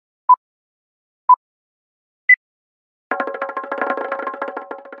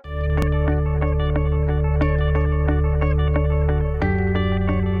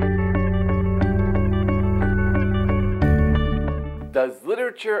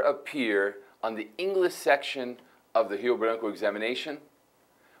literature appear on the English section of the Rio Branco examination?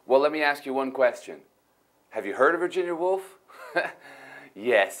 Well, let me ask you one question. Have you heard of Virginia Woolf?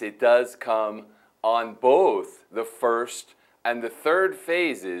 Yes, it does come on both the first and the third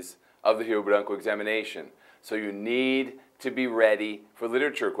phases of the Rio Branco examination. So you need to be ready for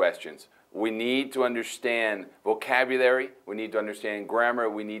literature questions. We need to understand vocabulary, we need to understand grammar,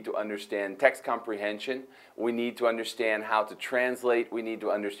 we need to understand text comprehension, we need to understand how to translate, we need to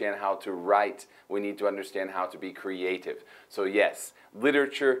understand how to write, we need to understand how to be creative. So yes,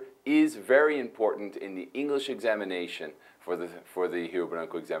 literature is very important in the English examination for the Rio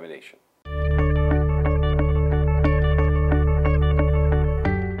Branco examination.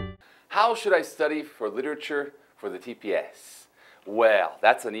 How should I study for literature for the TPS? Well,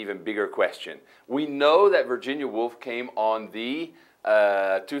 that's an even bigger question. We know that Virginia Woolf came on the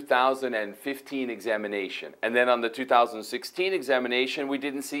 2015 examination, and then on the 2016 examination we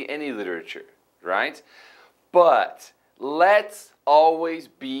didn't see any literature, right? But let's always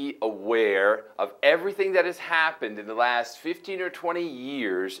be aware of everything that has happened in the last 15 or 20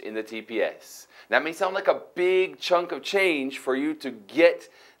 years in the TPS. That may sound like a big chunk of change for you to get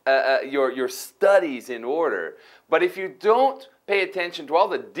your studies in order, but if you don't pay attention to all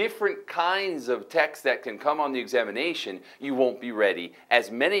the different kinds of text that can come on the examination, you won't be ready, as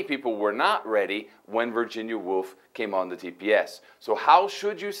many people were not ready when Virginia Woolf came on the TPS. So how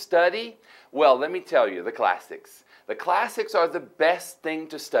should you study? Well, let me tell you, the classics. The classics are the best thing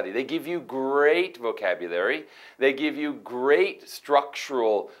to study. They give you great vocabulary. They give you great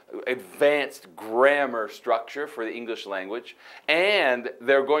structural, advanced grammar structure for the English language. And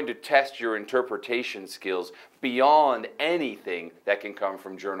they're going to test your interpretation skills beyond anything that can come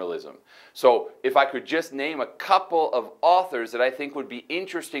from journalism. So if I could just name a couple of authors that I think would be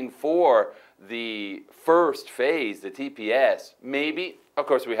interesting for the first phase, the TPS, maybe, of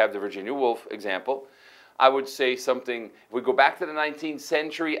course, we have the Virginia Woolf example. I would say something, if we go back to the 19th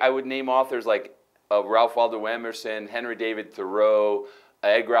century, I would name authors like Ralph Waldo Emerson, Henry David Thoreau,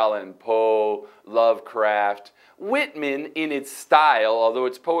 Edgar Allan Poe, Lovecraft. Whitman in its style, although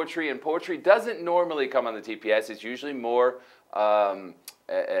it's poetry, and poetry doesn't normally come on the TPS, it's usually more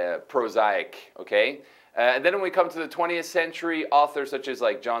prosaic, okay? And then when we come to the 20th century, authors such as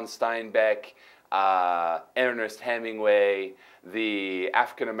like John Steinbeck, Ernest Hemingway, the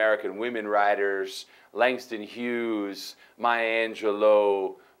African-American women writers, Langston Hughes, Maya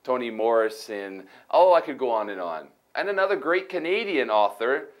Angelou, Toni Morrison. Oh, I could go on and on. And another great Canadian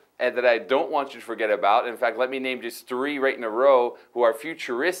author that I don't want you to forget about. In fact, let me name just three right in a row who are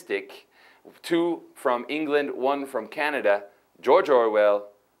futuristic. Two from England, one from Canada. George Orwell,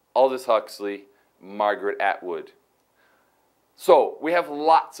 Aldous Huxley, Margaret Atwood. So we have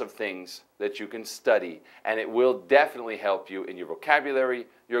lots of things that you can study, and it will definitely help you in your vocabulary,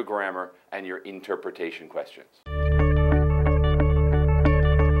 your grammar, and your interpretation questions.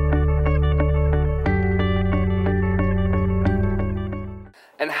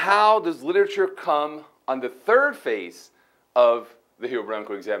 And how does literature come on the third phase of the Rio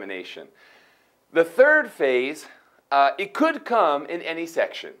Branco examination? The third phase, it could come in any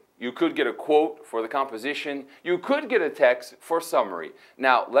section. You could get a quote for the composition. You could get a text for summary.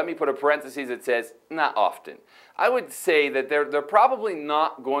 Now, let me put a parenthesis that says, not often. I would say that they're probably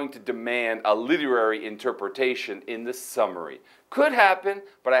not going to demand a literary interpretation in the summary. Could happen,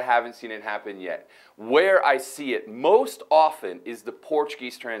 but I haven't seen it happen yet. Where I see it most often is the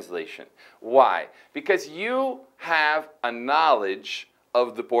Portuguese translation. Why? Because you have a knowledge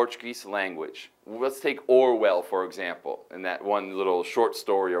of the Portuguese language. Let's take Orwell, for example, in that one little short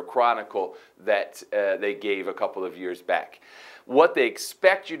story or chronicle that they gave a couple of years back. What they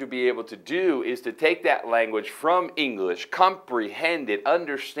expect you to be able to do is to take that language from English, comprehend it,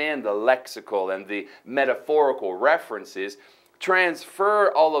 understand the lexical and the metaphorical references,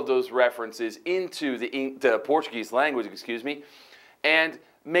 transfer all of those references into the Portuguese language, and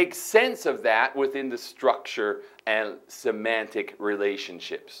make sense of that within the structure and semantic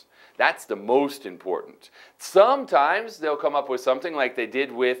relationships. That's the most important. Sometimes they'll come up with something like they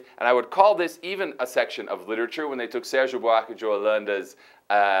did with, and I would call this even a section of literature, when they took Sérgio Buarque de Holanda's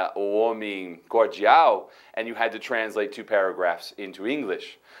O Homem Cordial, and you had to translate 2 paragraphs into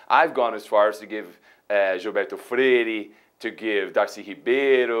English. I've gone as far as to give Gilberto Freire, to give Darcy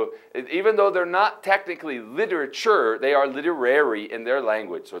Ribeiro. Even though they're not technically literature, they are literary in their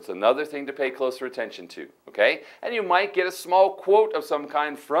language. So it's another thing to pay closer attention to, okay? And you might get a small quote of some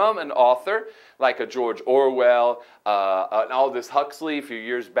kind from an author, like a George Orwell, an Aldous Huxley. A few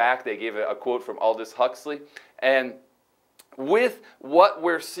years back, they gave a quote from Aldous Huxley. And with what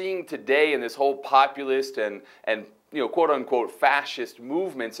we're seeing today in this whole populist and quote-unquote fascist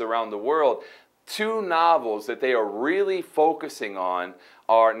movements around the world, two novels that they are really focusing on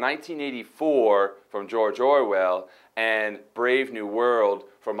are 1984 from George Orwell and Brave New World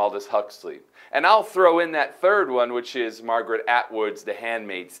from Aldous Huxley. And I'll throw in that third one, which is Margaret Atwood's The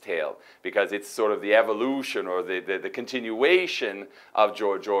Handmaid's Tale, because it's sort of the evolution or the continuation of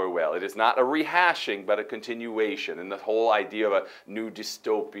George Orwell. It is not a rehashing, but a continuation, and the whole idea of a new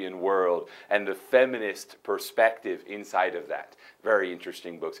dystopian world and the feminist perspective inside of that. Very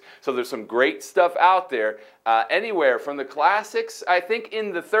interesting books. So there's some great stuff out there. Anywhere from the classics, I think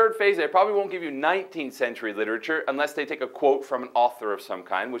in the third phase, they probably won't give you 19th century literature unless they take a quote from an author of some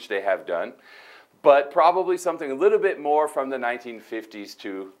kind, which they have done. But probably something a little bit more from the 1950s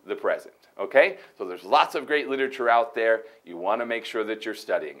to the present. Okay? So there's lots of great literature out there. You want to make sure that you're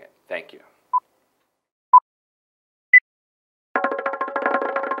studying it. Thank you.